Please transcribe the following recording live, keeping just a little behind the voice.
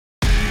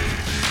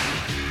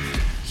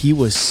he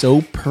was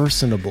so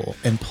personable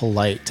and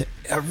polite to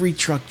every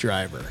truck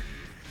driver.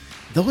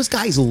 Those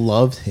guys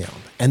loved him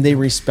and they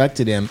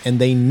respected him, and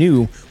they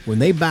knew when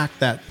they backed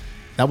that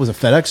was a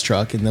FedEx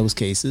truck in those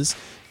cases,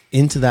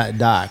 into that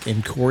dock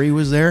and Corey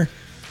was there,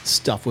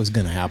 stuff was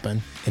going to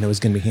happen and it was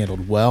going to be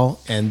handled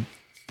well. And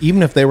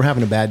even if they were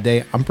having a bad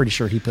day, I'm pretty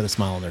sure he put a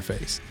smile on their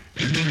face.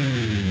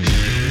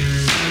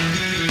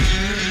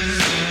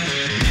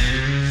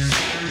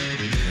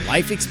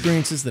 Life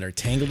experiences that are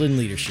tangled in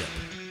leadership.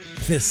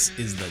 This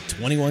is the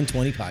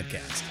 2120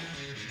 podcast.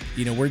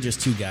 You know, we're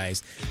just two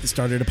guys that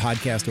started a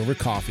podcast over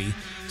coffee,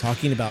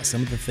 talking about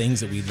some of the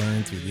things that we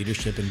learned through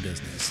leadership and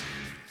business.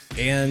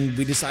 And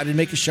we decided to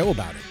make a show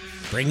about it,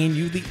 bringing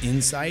you the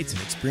insights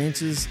and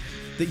experiences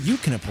that you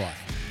can apply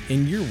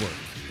in your work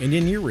and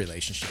in your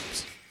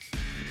relationships.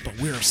 But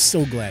we're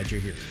so glad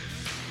you're here,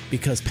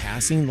 because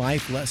passing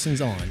life lessons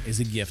on is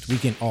a gift we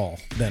can all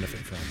benefit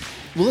from.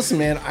 Well, listen,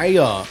 man, I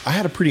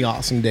had a pretty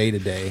awesome day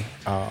today.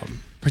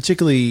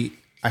 Particularly,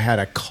 I had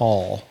a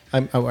call.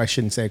 I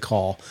shouldn't say a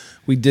call.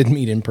 We did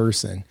meet in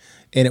person,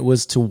 and it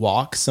was to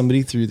walk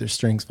somebody through their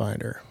strengths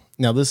finder.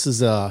 Now, this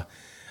is I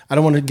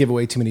don't want to give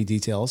away too many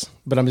details,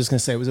 but I'm just going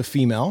to say it was a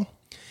female,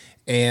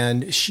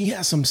 and she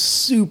has some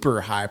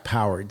super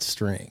high-powered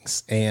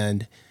strengths.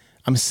 And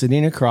I'm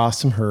sitting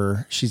across from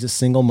her. She's a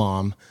single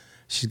mom.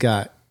 She's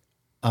got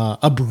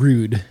a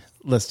brood,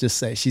 let's just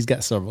say. She's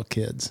got several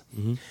kids.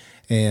 Mm-hmm.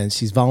 And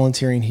she's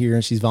volunteering here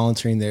and she's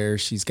volunteering there.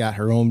 She's got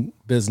her own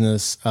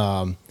business.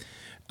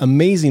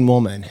 Amazing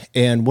woman.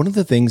 And one of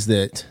the things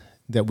that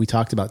we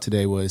talked about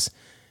today was,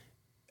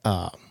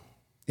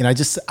 and I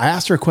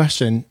asked her a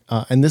question,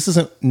 and this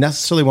isn't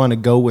necessarily want to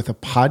go with a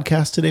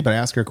podcast today, but I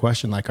asked her a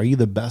question like, are you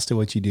the best at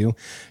what you do?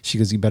 She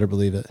goes, you better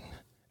believe it.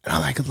 And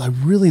I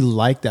really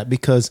like that,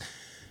 because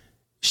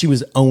she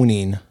was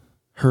owning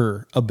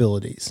her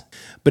abilities.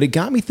 But it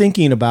got me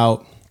thinking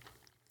about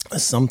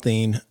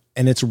something,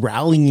 and it's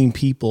rallying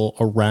people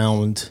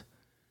around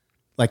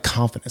like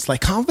confidence. Like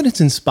confidence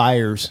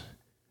inspires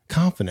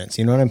confidence.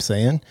 You know what I'm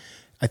saying?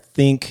 I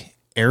think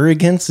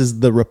arrogance is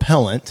the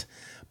repellent,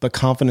 but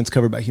confidence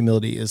covered by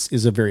humility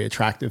is a very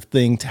attractive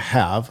thing to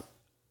have.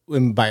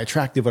 And by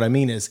attractive, what I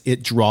mean is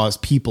it draws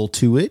people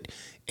to it,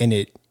 and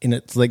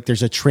it's like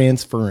there's a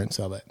transference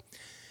of it.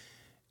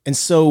 And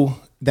so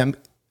that,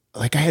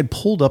 like, I had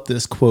pulled up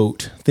this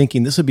quote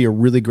thinking this would be a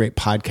really great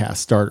podcast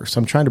starter. So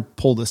I'm trying to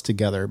pull this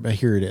together, but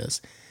here it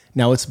is.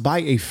 Now, it's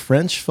by a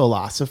French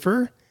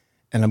philosopher,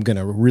 and I'm going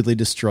to really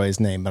destroy his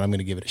name, but I'm going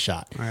to give it a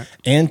shot. All right.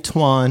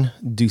 Antoine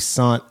de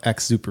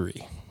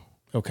Saint-Exupéry.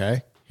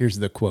 Okay, here's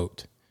the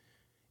quote.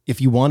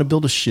 If you want to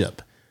build a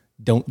ship,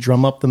 don't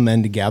drum up the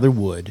men to gather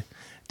wood,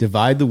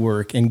 divide the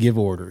work, and give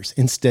orders.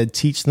 Instead,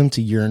 teach them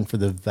to yearn for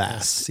the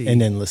vast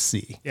and endless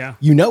sea. Yeah.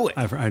 You know it.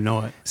 I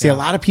know it. See, a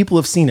lot of people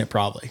have seen it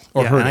probably,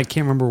 or heard and it. I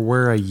can't remember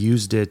where I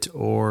used it,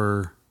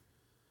 or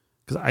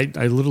because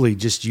I literally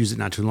just used it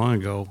not too long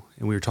ago,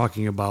 and we were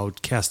talking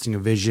about casting a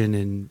vision,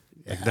 and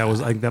that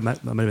was like that might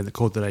have been the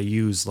quote that I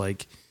used.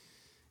 Like,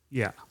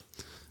 yeah,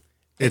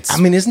 I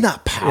mean, isn't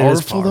that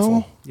powerful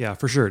though? Yeah,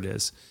 for sure it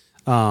is.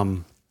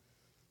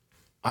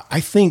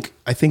 I think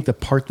the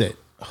part that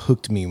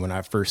hooked me when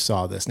I first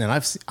saw this, and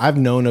I've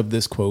known of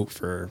this quote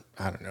for,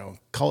 I don't know,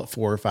 call it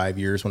 4 or 5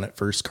 years when it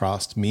first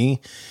crossed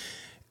me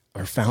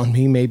or found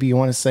me, maybe you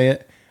want to say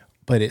it,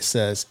 but it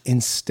says,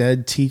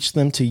 instead teach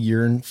them to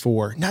yearn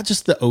for not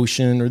just the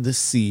ocean or the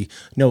sea,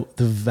 no,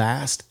 the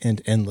vast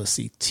and endless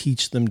sea.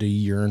 Teach them to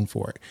yearn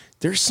for it.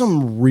 There's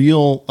some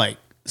real like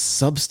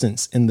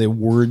substance in the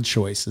word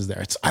choices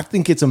there. I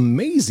think it's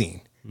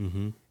amazing.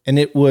 Mm-hmm. And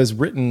it was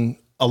written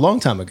a long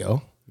time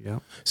ago. Yeah.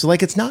 So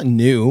like, it's not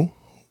new,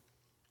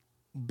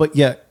 but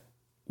yet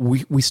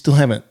we still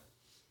haven't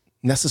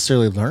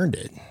necessarily learned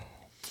it.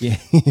 Yeah.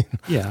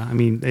 Yeah. I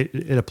mean,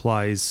 it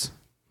applies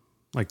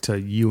like to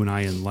you and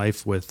I in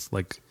life with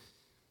like,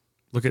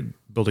 look at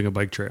building a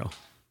bike trail,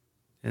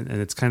 and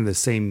it's kind of the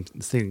same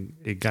thing.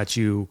 It got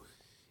you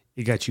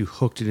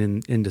hooked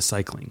into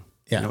cycling.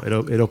 Yeah. You know,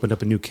 it opened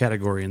up a new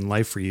category in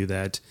life for you,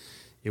 that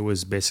it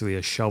was basically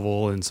a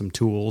shovel and some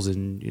tools,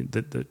 and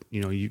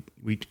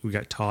we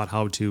got taught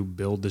how to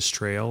build this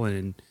trail,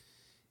 and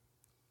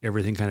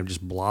everything kind of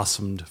just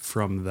blossomed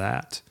from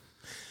that.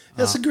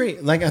 That's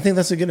I think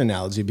that's a good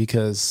analogy,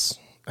 because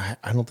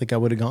I don't think I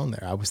would have gone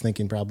there. I was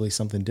thinking probably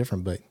something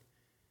different, but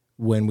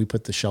when we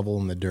put the shovel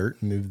in the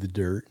dirt and moved the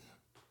dirt,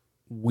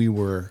 we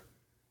were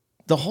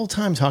the whole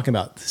time talking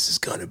about, this is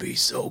going to be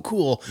so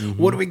cool.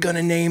 Mm-hmm. What are we going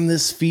to name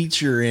this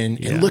feature? And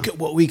look at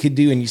what we could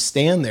do. And you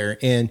stand there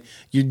and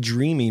you're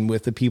dreaming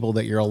with the people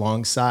that you're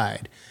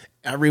alongside.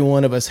 Every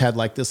one of us had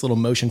like this little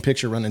motion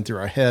picture running through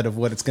our head of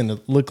what it's going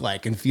to look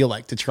like and feel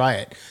like to try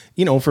it.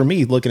 You know, for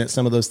me, looking at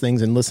some of those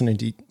things and listening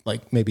to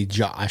like maybe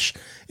Josh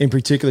in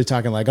particular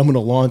talking like, I'm going to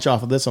launch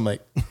off of this. I'm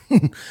like,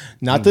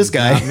 not this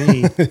guy. Not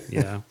me.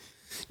 Yeah.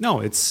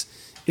 No, it's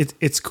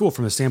cool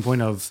from the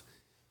standpoint of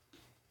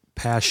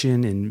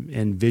passion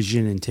and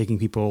vision and taking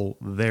people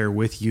there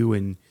with you.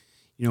 And,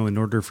 you know, in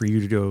order for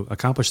you to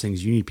accomplish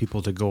things, you need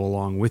people to go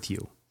along with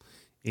you.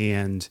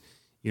 And,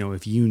 you know,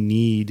 if you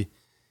need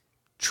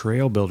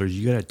trail builders,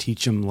 you got to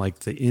teach them like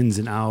the ins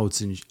and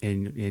outs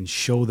and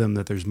show them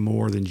that there's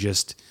more than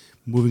just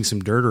moving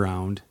some dirt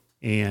around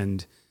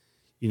and,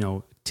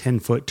 10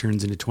 foot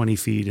turns into 20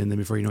 feet. And then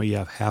before you know, you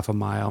have half a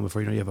mile, and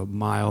before you know, you have a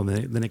mile, and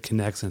then it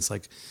connects, and it's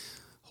like,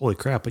 holy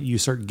crap. But you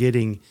start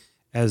getting,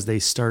 as they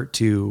start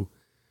to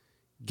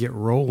get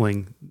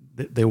rolling,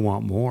 they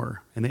want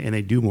more, and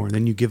they do more. And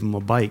then you give them a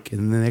bike,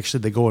 and then actually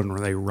they go and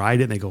they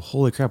ride it, and they go,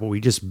 holy crap, what we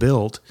just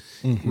built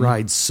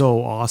rides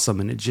so awesome.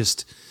 And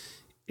it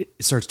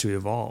starts to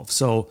evolve.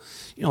 So,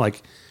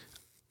 like,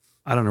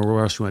 I don't know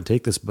where else you want to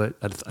take this, but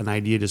an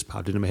idea just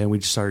popped into my head. We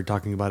just started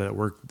talking about it at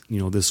work,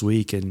 this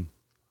week, and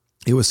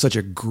it was such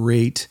a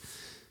great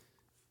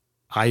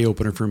eye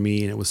opener for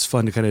me. And it was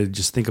fun to kind of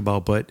just think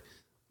about, but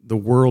the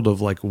world of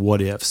like,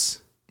 what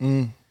ifs,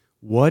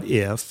 what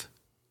if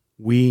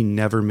we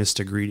never missed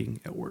a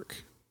greeting at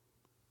work?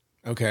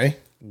 Okay.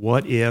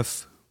 What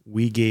if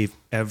we gave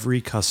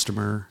every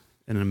customer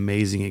an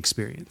amazing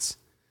experience?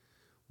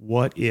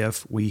 What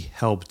if we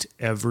helped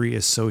every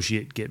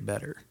associate get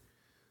better?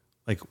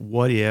 Like,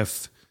 what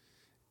if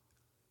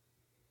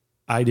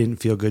I didn't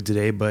feel good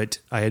today, but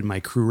I had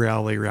my crew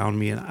rally around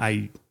me, and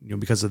I,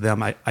 because of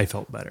them, I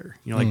felt better.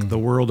 Like the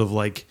world of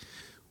like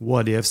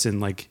what ifs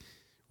and like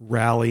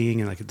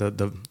rallying and like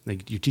the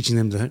like you're teaching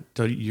them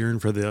to yearn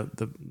for the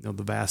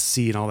vast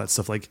sea and all that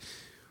stuff. Like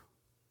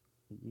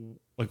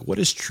what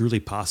is truly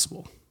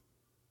possible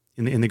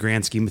in the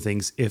grand scheme of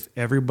things if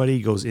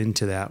everybody goes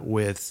into that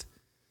with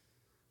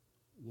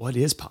what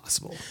is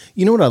possible?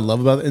 You know what I love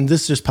about it? And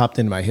this just popped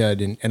into my head,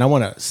 and I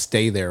want to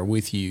stay there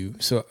with you.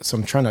 So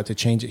I'm trying not to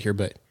change it here,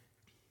 but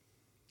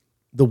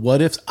the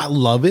what ifs, I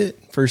love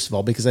it, first of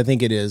all, because I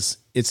think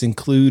it's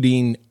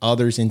including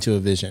others into a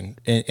vision.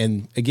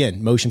 And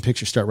again, motion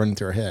pictures start running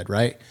through our head,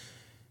 right?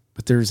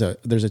 But there's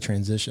a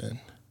transition.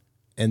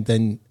 And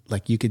then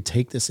like you could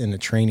take this in a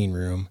training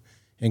room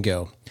and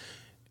go,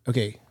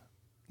 okay,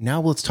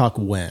 now let's talk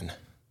when.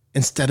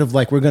 Instead of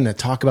like, we're going to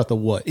talk about the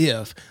what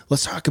if,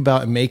 let's talk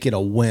about and make it a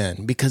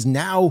when, because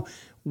now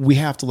we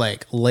have to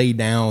like lay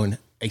down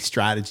a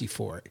strategy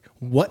for it.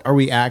 What are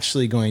we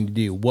actually going to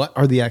do? What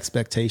are the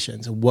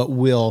expectations? What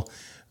will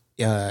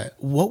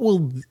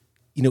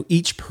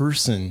each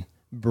person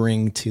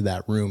bring to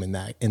that room in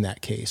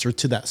that case, or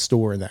to that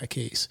store in that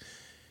case?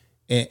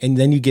 And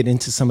then you get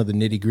into some of the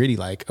nitty gritty,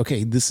 like,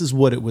 okay, this is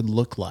what it would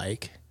look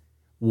like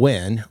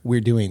when we're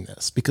doing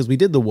this, because we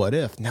did the what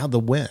if, now the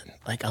when.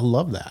 Like, I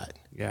love that.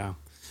 Yeah.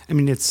 I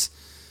mean, it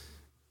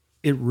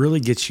really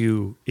gets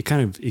you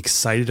kind of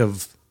excited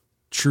of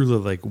truly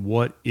like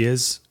what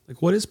is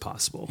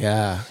possible.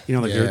 Yeah.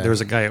 There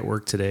was a guy at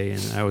work today,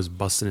 and I was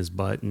busting his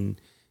butt, and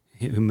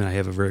him and I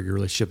have a very good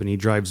relationship, and he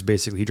drives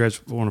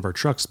one of our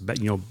trucks,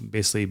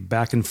 basically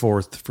back and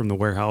forth from the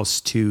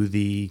warehouse to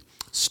the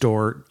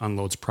store,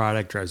 unloads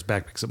product, drives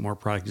back, picks up more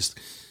product, just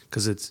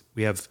because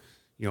we have,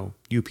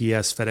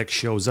 UPS, FedEx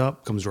shows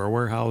up, comes to our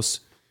warehouse,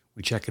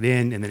 we check it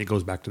in, and then it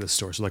goes back to the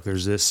store. So like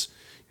there's this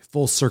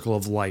full circle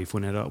of life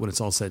when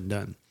it's all said and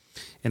done.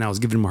 And I was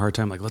giving him a hard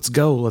time, like, let's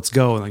go,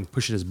 and like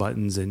pushing his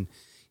buttons. And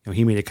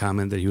he made a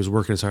comment that he was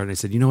working as hard. And I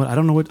said, you know what? I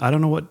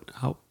don't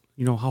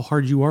know how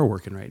hard you are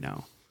working right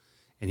now.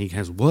 And he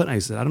goes, what? And I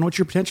said, I don't know what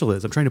your potential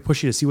is. I'm trying to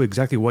push you to see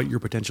exactly what your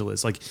potential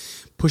is. Like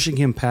pushing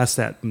him past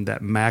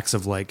that max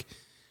of like,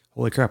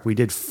 holy crap, we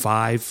did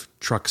 5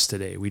 trucks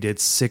today. We did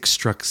 6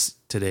 trucks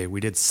today. We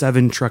did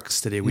 7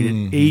 trucks today. We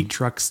did 8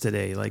 trucks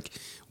today. Like,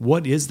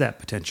 what is that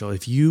potential?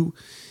 If you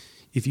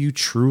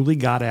truly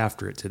got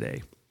after it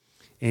today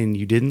and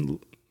you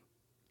didn't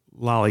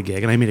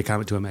lollygag, and I made a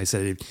comment to him, I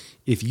said,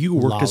 if you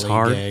worked as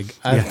hard, is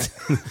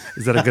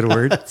that a good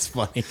word? That's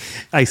funny.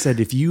 I said,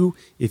 if you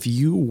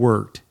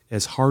worked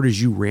as hard as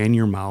you ran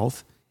your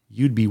mouth,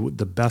 you'd be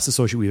the best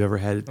associate we've ever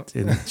had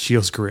in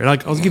Shield's career.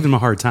 Like, I was giving him a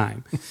hard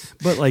time,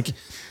 but like,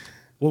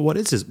 well, what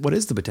is this? What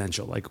is the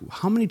potential? Like,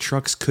 how many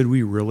trucks could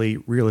we really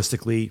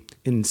realistically,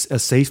 in a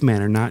safe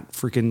manner, not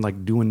freaking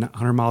like doing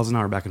 100 miles an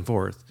hour back and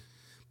forth?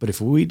 But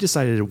if we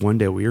decided one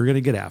day we were going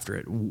to get after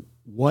it,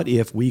 what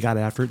if we got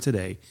after it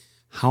today?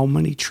 How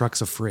many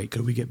trucks of freight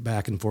could we get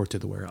back and forth to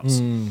the warehouse?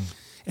 And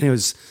it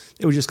was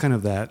just kind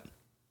of that,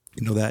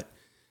 that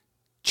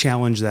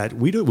challenge that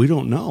we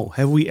don't know.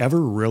 Have we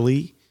ever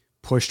really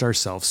pushed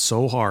ourselves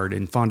so hard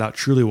and found out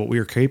truly what we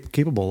are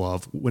capable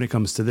of when it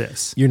comes to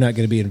this? You're not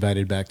going to be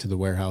invited back to the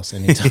warehouse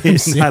anytime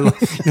soon.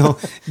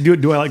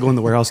 Do I like going to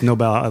the warehouse? No,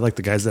 but I like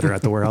the guys that are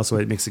at the warehouse, so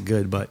it makes it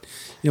good. But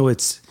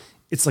it's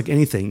like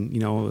anything,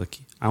 like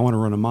I want to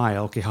run a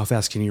mile. Okay, how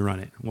fast can you run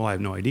it? Well, I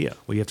have no idea.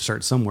 Well, you have to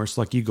start somewhere.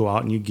 So like you go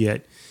out and you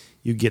get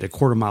a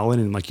quarter mile in,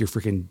 and like you're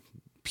freaking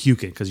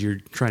puking because you're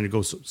trying to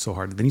go so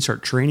hard. Then you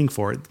start training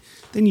for it.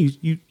 Then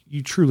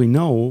you truly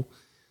know,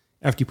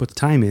 after you put the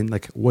time in,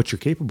 like what you're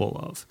capable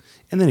of.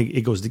 And then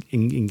it goes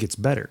and gets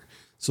better.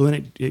 So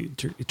then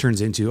it turns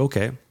into,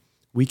 okay,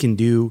 we can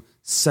do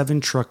 7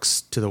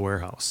 trucks to the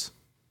warehouse.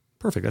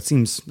 Perfect. That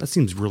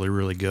seems really,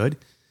 really good.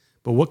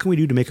 But what can we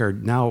do to make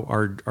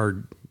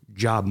our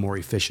job more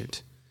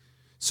efficient?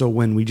 So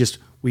when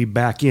we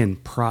back in,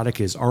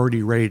 product is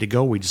already ready to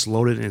go. We just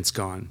load it and it's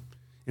gone.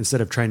 instead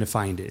of trying to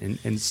find it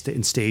and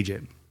stage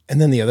it.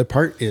 And then the other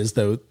part is,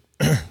 though,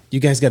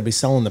 you guys got to be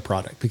selling the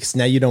product, because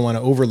now you don't want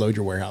to overload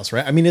your warehouse,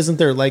 right? I mean, isn't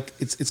there like,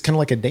 it's kind of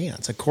like a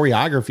dance, a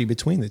choreography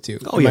between the two?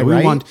 Oh yeah,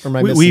 we want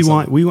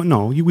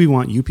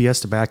UPS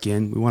to back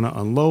in. We want to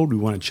unload. We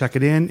want to check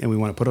it in, and we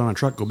want to put it on a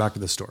truck, go back to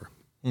the store.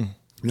 You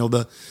know,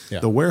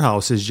 the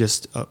warehouse is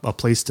just a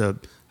place to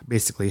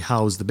basically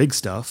house the big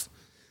stuff,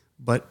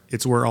 but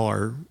it's where all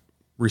our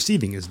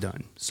receiving is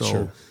done.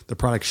 So the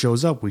product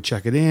shows up, we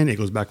check it in, it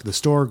goes back to the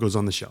store, goes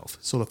on the shelf.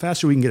 So the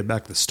faster we can get it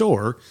back to the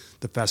store,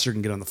 the faster it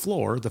can get on the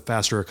floor, the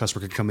faster a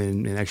customer can come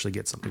in and actually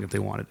get something if they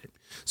wanted it.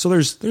 So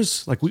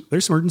there's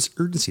some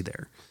urgency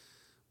there.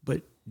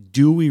 But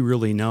do we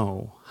really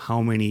know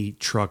how many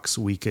trucks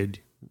we could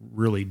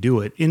really do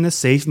it in a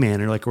safe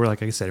manner?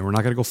 Like I said, we're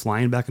not going to go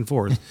flying back and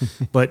forth,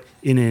 but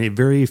in a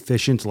very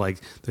efficient, like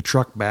the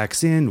truck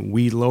backs in,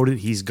 we load it,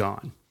 he's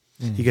gone.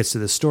 He gets to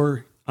the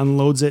store,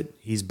 unloads it,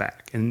 he's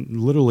back. And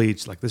literally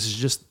it's like, this is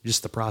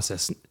just the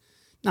process.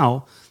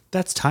 Now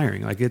that's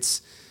tiring. Like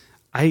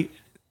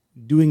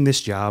doing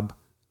this job,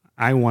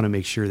 I want to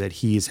make sure that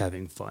he is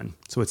having fun.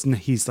 So it's not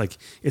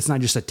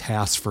just a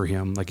task for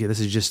him. Like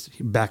this is just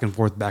back and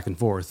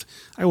forth.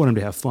 I want him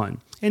to have fun,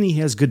 and he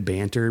has good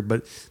banter,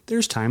 but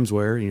there's times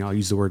where, I'll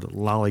use the word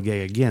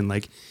lollygay again.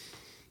 Like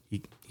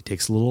he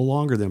takes a little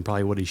longer than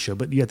probably what he should,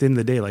 but at the end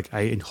of the day, like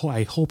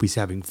I hope he's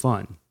having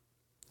fun.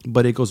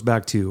 But it goes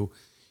back to,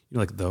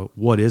 like the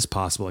what is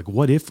possible. Like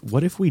what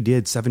if we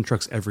did 7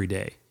 trucks every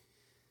day?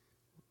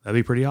 That'd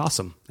be pretty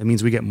awesome. That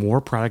means we get more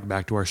product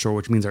back to our store,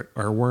 which means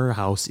our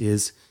warehouse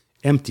is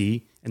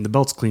empty and the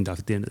belt's cleaned off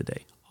at the end of the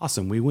day.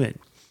 Awesome, we win.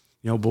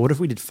 But what if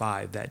we did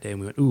 5 that day and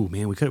we went, ooh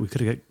man, we probably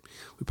could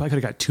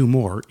have got 2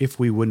 more if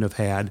we wouldn't have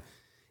had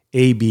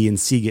A, B, and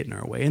C get in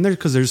our way. And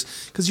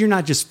because you're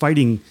not just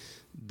fighting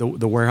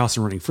the warehouse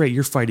and running freight,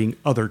 you're fighting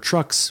other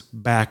trucks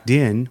backed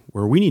in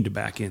where we need to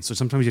back in. So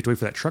sometimes you have to wait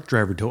for that truck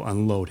driver to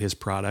unload his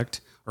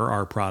product or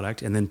our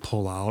product and then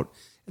pull out.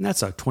 And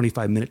that's a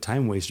 25-minute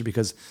time waster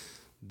because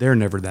they're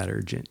never that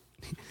urgent.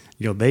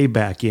 They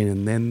back in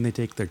and then they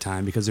take their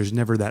time because there's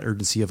never that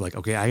urgency of like,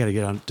 okay, I got to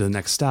get on to the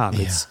next stop.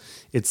 Yeah.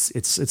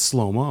 It's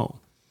slow-mo.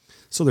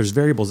 So there's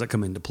variables that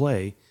come into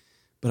play.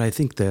 But I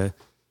think the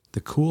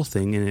cool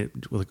thing in it,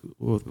 what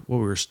we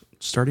were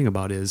starting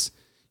about is,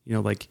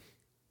 like,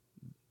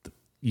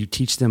 you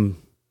teach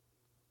them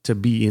to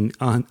be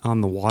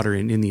on the water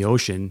and in the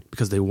ocean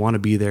because they want to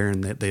be there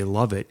and that they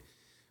love it.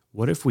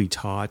 What if we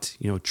taught,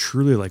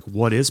 truly like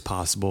what is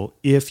possible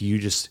if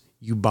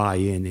you buy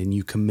in and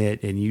you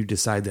commit and you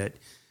decide that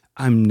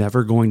I'm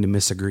never going to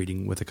miss a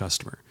greeting with a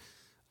customer.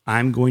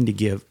 I'm going to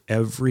give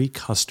every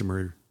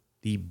customer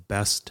the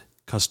best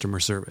customer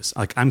service.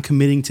 Like I'm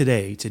committing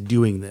today to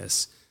doing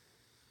this.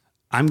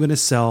 I'm going to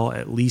sell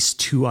at least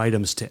 2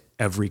 items to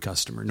every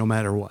customer, no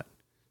matter what.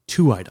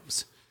 2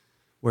 items.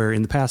 Where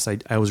in the past,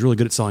 I was really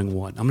good at selling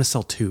 1. I'm going to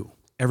sell 2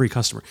 every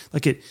customer.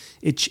 Like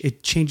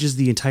it changes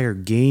the entire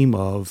game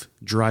of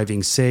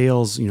driving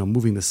sales,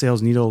 moving the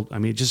sales needle. I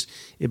mean,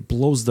 it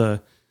blows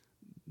that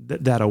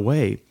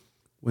away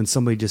when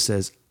somebody just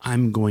says,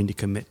 I'm going to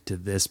commit to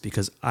this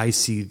because I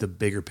see the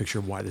bigger picture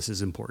of why this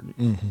is important.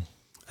 Mm-hmm.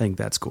 I think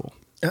that's cool.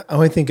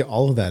 I think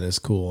all of that is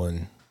cool.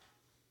 And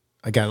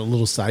I got a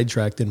little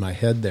sidetracked in my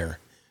head there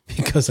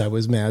because I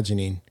was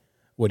imagining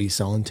what he's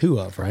selling 2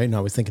 of, right? And I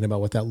was thinking about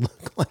what that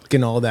looked like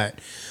and all that.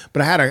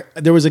 But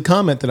there was a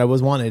comment that I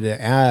was wanting to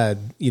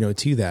add,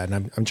 to that.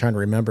 And I'm trying to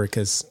remember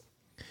because,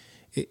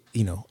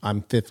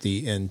 I'm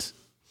 50 and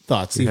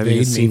thoughts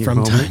evade me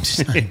from time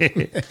to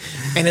time.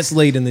 And it's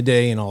late in the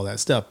day and all that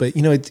stuff. But,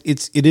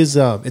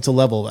 it's a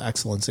level of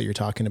excellence that you're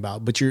talking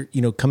about. But you're,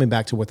 coming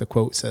back to what the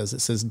quote says, it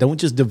says, don't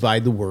just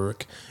divide the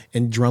work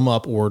and drum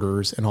up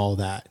orders and all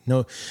that.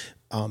 No,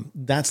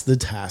 that's the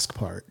task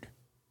part.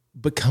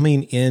 But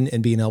coming in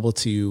and being able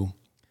to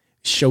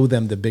show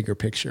them the bigger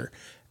picture.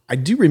 I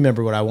do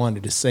remember what I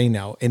wanted to say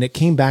now, and it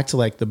came back to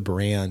like the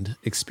brand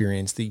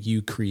experience that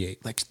you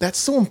create. Like that's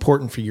so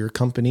important for your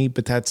company,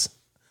 but that's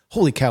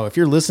holy cow. If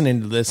you're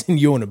listening to this and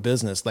you own a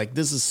business, like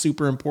this is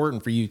super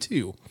important for you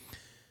too.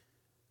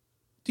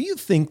 Do you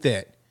think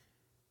that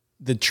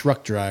the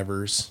truck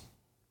drivers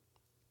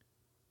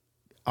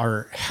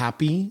are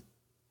happy?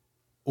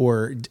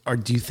 Or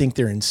do you think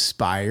they're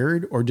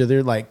inspired, or do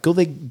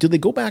they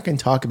go back and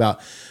talk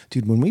about,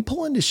 dude, when we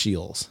pull into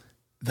Scheels,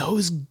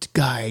 those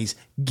guys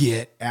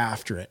get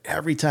after it.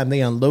 Every time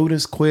they unload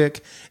us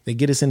quick, they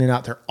get us in and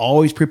out. They're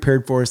always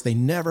prepared for us. They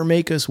never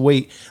make us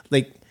wait.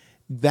 Like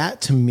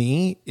that to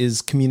me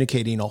is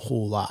communicating a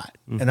whole lot.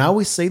 Mm-hmm. And I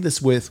always say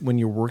this when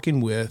you're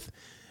working with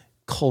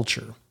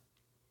culture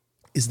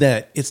is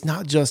that it's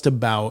not just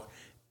about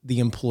the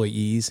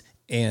employees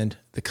and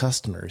the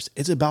customers.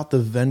 It's about the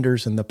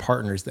vendors and the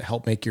partners that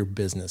help make your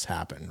business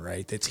happen,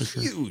 right? That's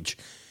huge.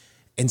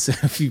 And so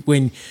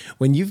when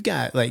you've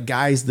got like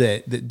guys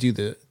that do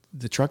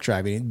the truck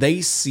driving,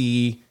 they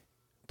see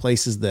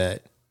places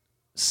that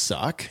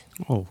suck.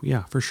 Oh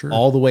yeah, for sure.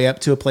 All the way up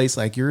to a place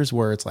like yours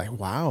where it's like,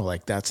 wow,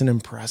 like that's an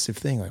impressive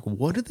thing. Like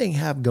what do they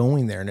have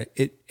going there?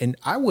 And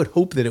I would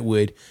hope that it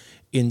would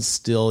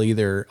instill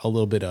either a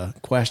little bit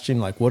of question,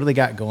 like what do they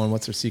got going?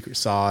 What's their secret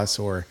sauce?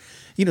 Or,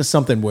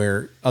 something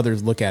where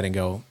others look at it and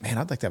go, man,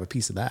 I'd like to have a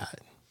piece of that.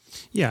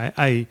 Yeah.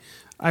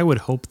 I would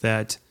hope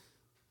that,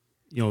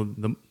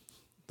 the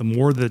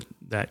more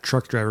that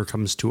truck driver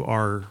comes to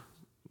our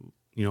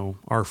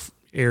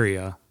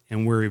area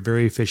and we're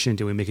very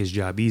efficient and we make his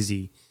job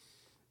easy,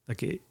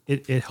 like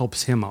it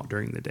helps him out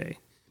during the day.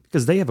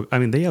 Because they have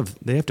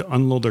to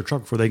unload their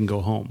truck before they can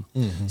go home.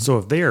 Mm-hmm. So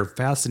if they are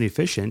fast and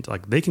efficient,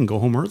 like they can go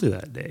home early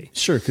that day.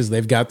 Sure, because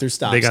they've got their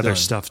stuff. Their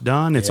stuff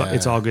done. It's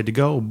all good to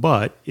go.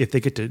 But if they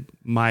get to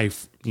my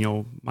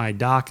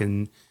dock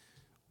and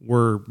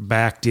we're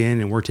backed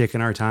in and we're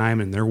taking our time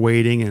and they're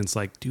waiting and it's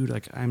like, dude,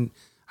 like I'm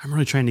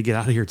really trying to get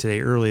out of here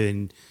today early,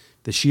 and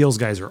the Shields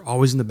guys are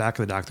always in the back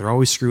of the dock. They're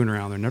always screwing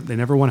around. They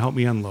never want to help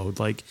me unload.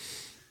 Like,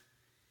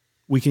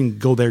 we can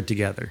go there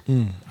together.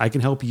 I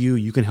can help you,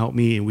 you can help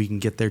me, and we can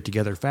get there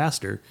together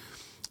faster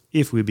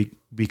if we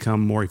become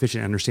more efficient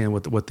and understand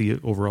what the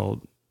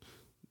overall,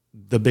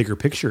 the bigger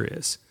picture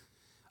is.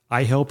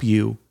 I help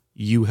you,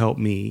 you help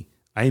me,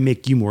 I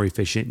make you more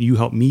efficient, you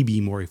help me be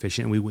more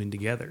efficient, and we win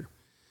together.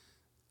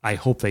 I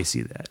hope they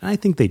see that. And I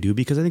think they do,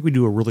 because I think we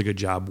do a really good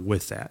job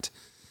with that.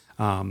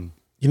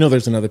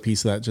 There's another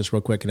piece of that, just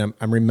real quick, and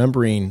I'm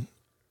remembering,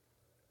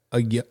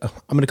 I'm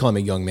going to call him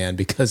a young man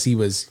because he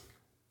was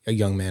a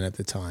young man at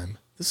the time.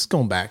 This is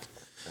going back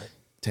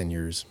 10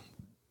 years.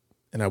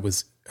 And I'm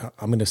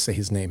going to say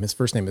his name. His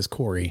first name is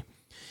Corey.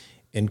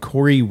 And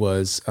Corey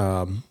was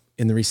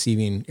in the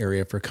receiving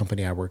area for a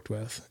company I worked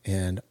with.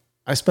 And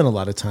I spent a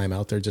lot of time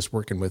out there just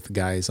working with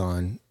guys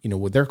on,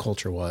 what their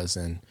culture was.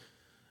 And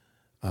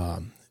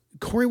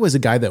Corey was a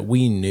guy that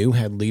we knew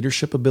had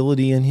leadership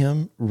ability in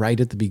him right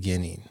at the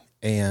beginning,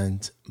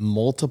 and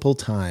multiple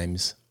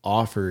times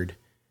offered,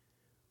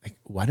 like,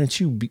 why don't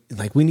you be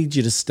like, we need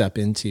you to step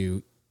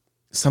into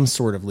some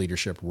sort of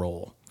leadership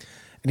role.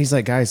 And he's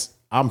like, guys,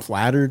 I'm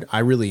flattered. I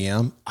really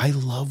am. I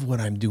love what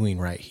I'm doing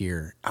right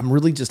here. I'm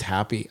really just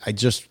happy. I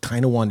just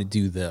kind of want to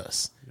do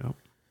this. Yep.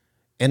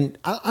 And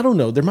I don't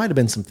know, there might've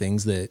been some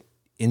things that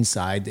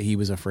inside that he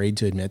was afraid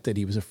to admit, that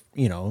he was,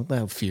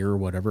 fear or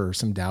whatever, or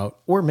some doubt,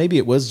 or maybe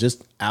it was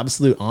just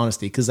absolute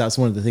honesty. Cause that's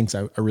one of the things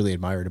I really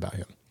admired about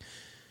him.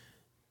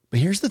 But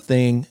here's the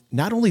thing.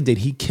 Not only did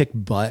he kick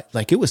butt,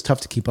 like it was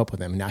tough to keep up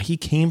with him. Now he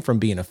came from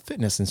being a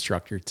fitness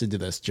instructor to do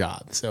this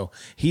job. So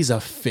he's a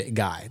fit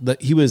guy.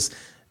 He was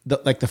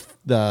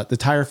the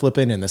tire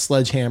flipping and the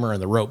sledgehammer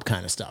and the rope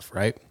kind of stuff.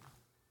 Right.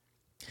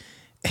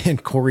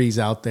 And Corey's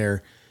out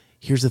there.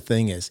 Here's the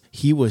thing is,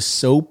 he was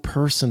so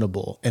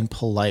personable and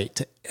polite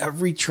to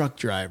every truck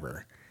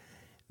driver.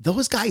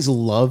 Those guys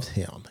loved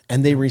him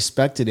and they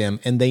respected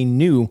him, and they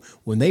knew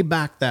when they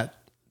backed that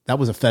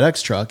was a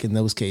FedEx truck in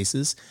those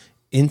cases,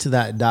 into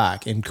that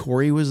dock, and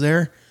Corey was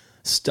there,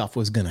 stuff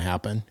was going to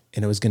happen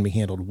and it was going to be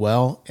handled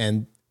well.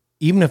 And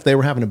even if they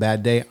were having a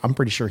bad day, I'm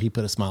pretty sure he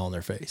put a smile on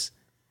their face,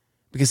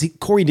 because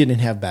Corey didn't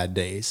have bad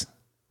days.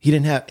 He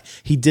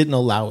didn't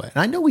allow it.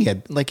 And I know he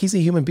had, like, he's a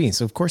human being,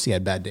 so of course he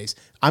had bad days.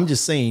 I'm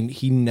just saying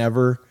he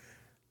never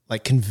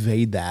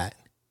conveyed that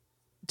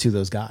to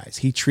those guys.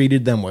 He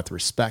treated them with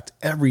respect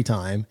every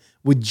time,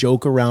 would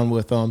joke around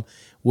with them.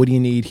 What do you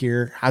need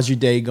here? How's your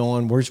day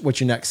going? What's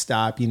your next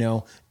stop?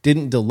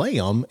 Didn't delay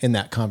them in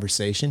that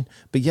conversation,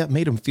 but yet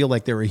made them feel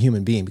like they were a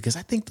human being, because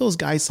I think those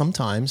guys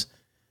sometimes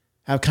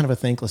have kind of a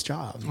thankless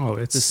job. Oh,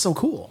 it's so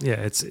cool. Yeah.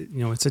 It's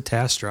a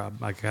task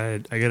job. I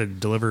gotta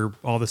deliver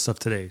all this stuff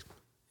today.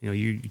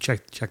 You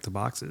check the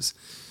boxes.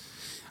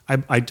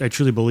 I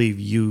truly believe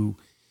you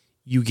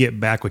get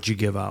back what you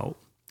give out.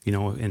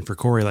 And for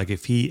Corey, like,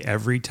 if he,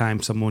 every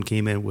time someone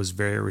came in, was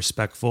very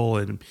respectful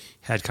and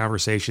had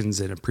conversations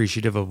and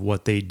appreciative of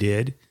what they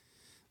did,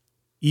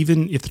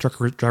 even if the truck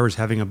driver's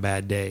having a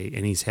bad day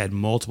and he's had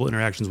multiple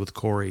interactions with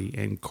Corey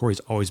and Corey's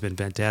always been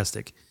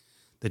fantastic,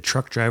 the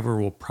truck driver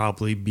will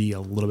probably be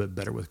a little bit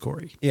better with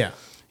Corey. Yeah.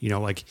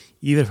 Even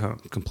if I'm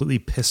completely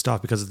pissed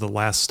off because of the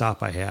last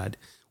stop I had,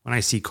 when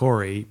I see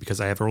Corey,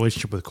 because I have a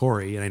relationship with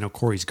Corey and I know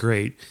Corey's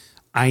great,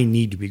 I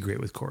need to be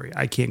great with Corey.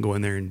 I can't go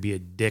in there and be a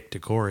dick to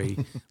Corey.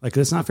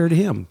 That's not fair to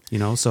him,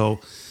 So,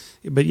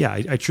 but yeah,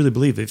 I truly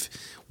believe if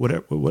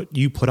what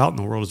you put out in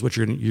the world is what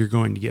you're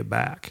going to get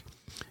back.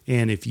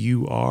 And if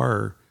you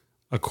are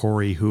a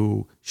Corey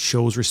who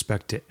shows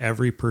respect to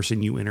every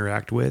person you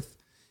interact with,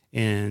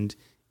 and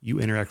you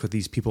interact with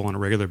these people on a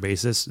regular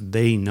basis,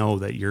 they know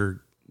that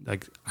you're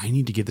like, I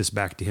need to give this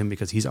back to him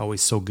because he's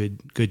always so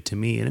good to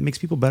me. And it makes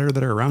people better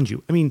that are around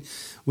you. I mean,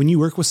 when you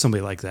work with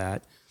somebody like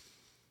that,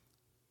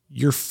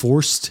 you're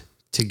forced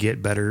to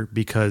get better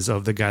because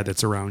of the guy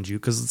that's around you.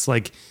 Cause it's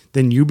like,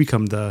 then you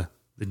become the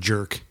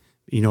jerk,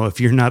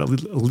 if you're not at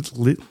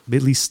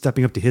least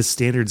stepping up to his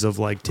standards of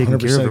taking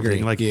care of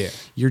everything,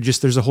 you're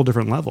just, there's a whole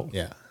different level.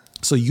 Yeah.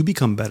 So you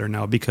become better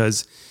now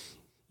because,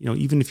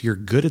 even if you're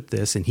good at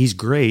this and he's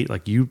great,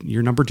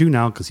 you're number 2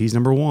 now, cause he's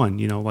number 1,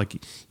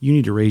 you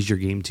need to raise your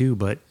game too.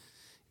 But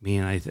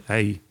man,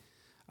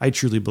 I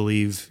truly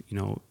believe,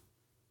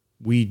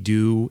 we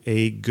do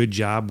a good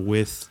job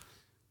with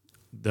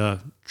the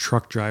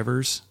truck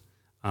drivers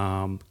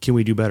Can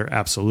we do better?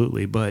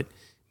 Absolutely. But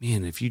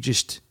man, if you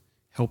just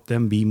help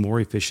them be more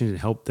efficient and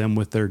help them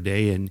with their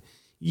day, and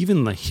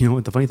even like,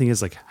 the funny thing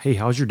is like, hey,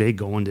 how's your day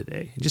going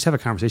today? And just have a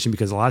conversation,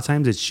 because a lot of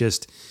times it's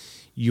just,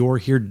 you're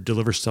here to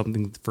deliver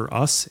something for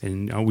us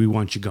and we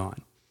want you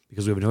gone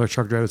because we have another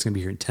truck driver that's going to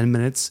be here in 10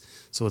 minutes.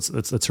 So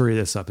let's hurry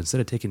this up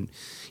instead of taking,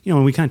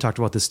 and we kind of talked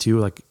about this too,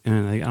 like,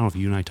 and I don't know if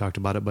you and I talked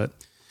about it, but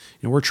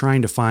we're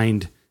trying to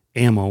find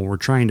ammo. We're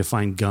trying to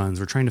find guns.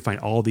 We're trying to find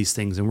all these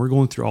things. And we're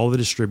going through all the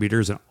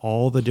distributors and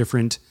all the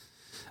different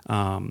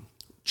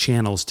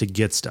channels to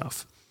get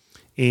stuff.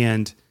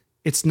 And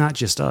it's not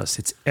just us.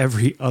 It's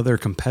every other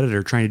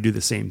competitor trying to do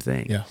the same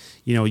thing. Yeah.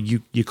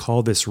 You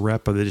call this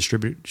rep of the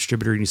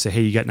distributor and you say,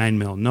 hey, you got 9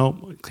 mil.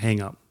 No,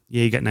 hang up.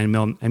 Yeah, you got 9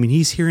 mil. I mean,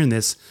 he's hearing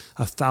this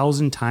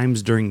 1,000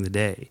 times during the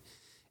day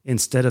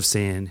instead of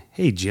saying,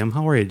 hey, Jim,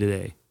 how are you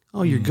today?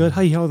 Oh, you're good.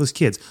 How are those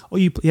kids? Oh,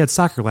 you had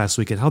soccer last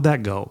weekend. How'd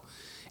that go?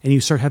 And you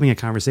start having a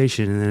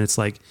conversation, and then it's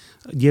like,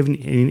 do you have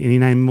any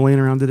 9 mil laying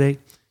around today?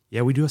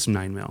 Yeah, we do have some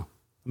 9 mil.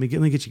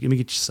 Let me get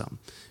you some,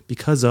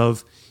 because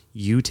of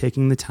you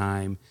taking the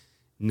time,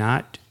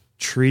 not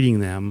treating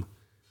them,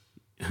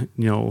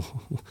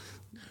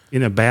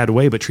 in a bad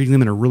way, but treating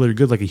them in a really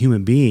good, like a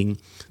human being.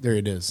 There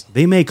it is.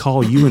 They may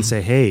call you and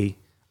say, hey,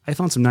 I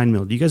found some 9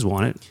 mil. Do you guys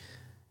want it?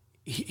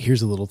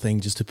 Here's a little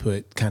thing just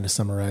to kind of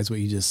summarize what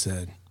you just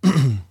said.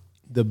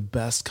 The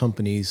best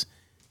companies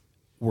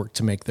work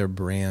to make their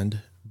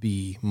brand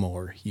be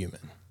more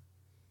human.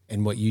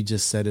 And what you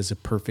just said is a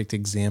perfect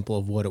example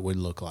of what it would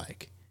look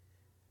like.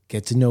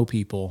 Get to know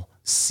people,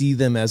 see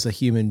them as a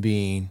human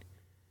being,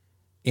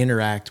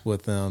 interact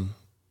with them.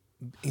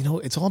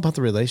 It's all about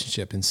the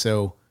relationship. And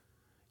so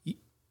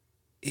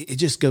it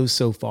just goes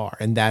so far,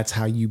 and that's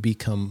how you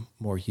become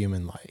more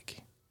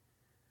human-like.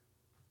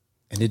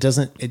 And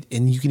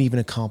and you can even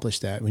accomplish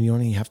that when you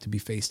don't even have to be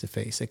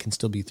face-to-face. It can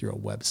still be through a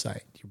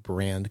website. Your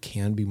brand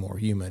can be more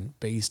human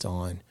based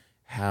on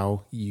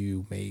how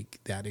you make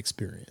that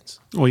experience.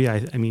 Well, yeah,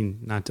 I mean,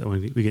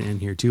 we can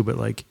end here too, but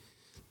like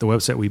the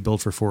website we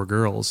built for 4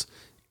 Girls,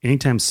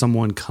 anytime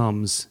someone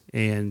comes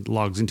and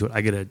logs into it,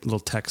 I get a little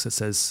text that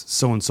says,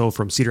 so-and-so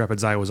from Cedar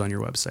Rapids, Iowa is on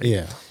your website.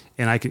 Yeah.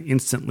 And I can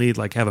instantly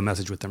like have a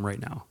message with them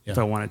right now if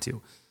I wanted to.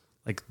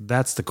 Like,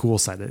 that's the cool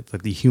side of it,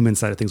 like the human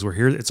side of things. We're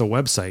here. It's a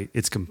website.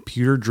 It's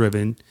computer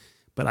driven,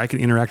 but I can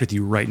interact with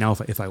you right now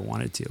if I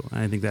wanted to.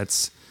 And I think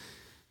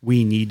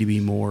we need to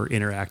be more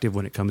interactive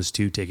when it comes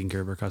to taking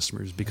care of our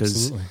customers,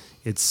 because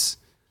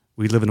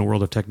we live in a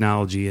world of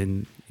technology,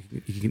 and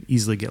you can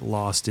easily get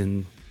lost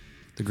in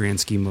the grand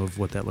scheme of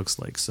what that looks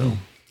like. So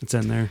let's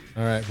end there.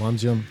 All right. Well, I'm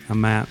Jim.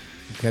 I'm Matt.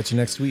 We'll catch you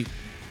next week.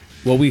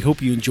 Well, we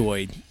hope you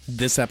enjoyed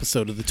this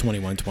episode of the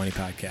 2120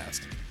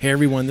 podcast. Hey,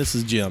 everyone, this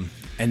is Jim,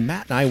 and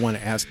Matt and I want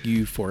to ask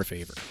you for a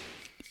favor.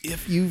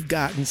 If you've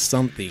gotten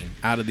something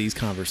out of these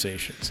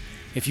conversations,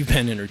 if you've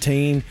been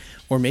entertained,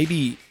 or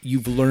maybe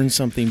you've learned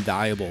something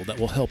valuable that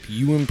will help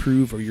you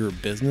improve or your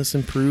business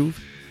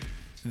improve,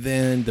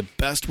 then the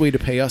best way to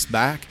pay us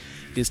back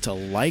is to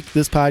like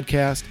this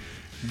podcast,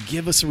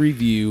 give us a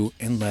review,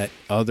 and let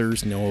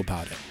others know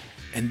about it.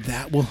 And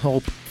that will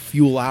help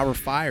fuel our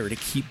fire to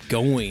keep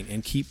going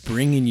and keep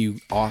bringing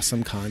you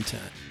awesome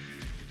content.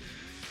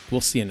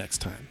 We'll see you next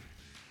time.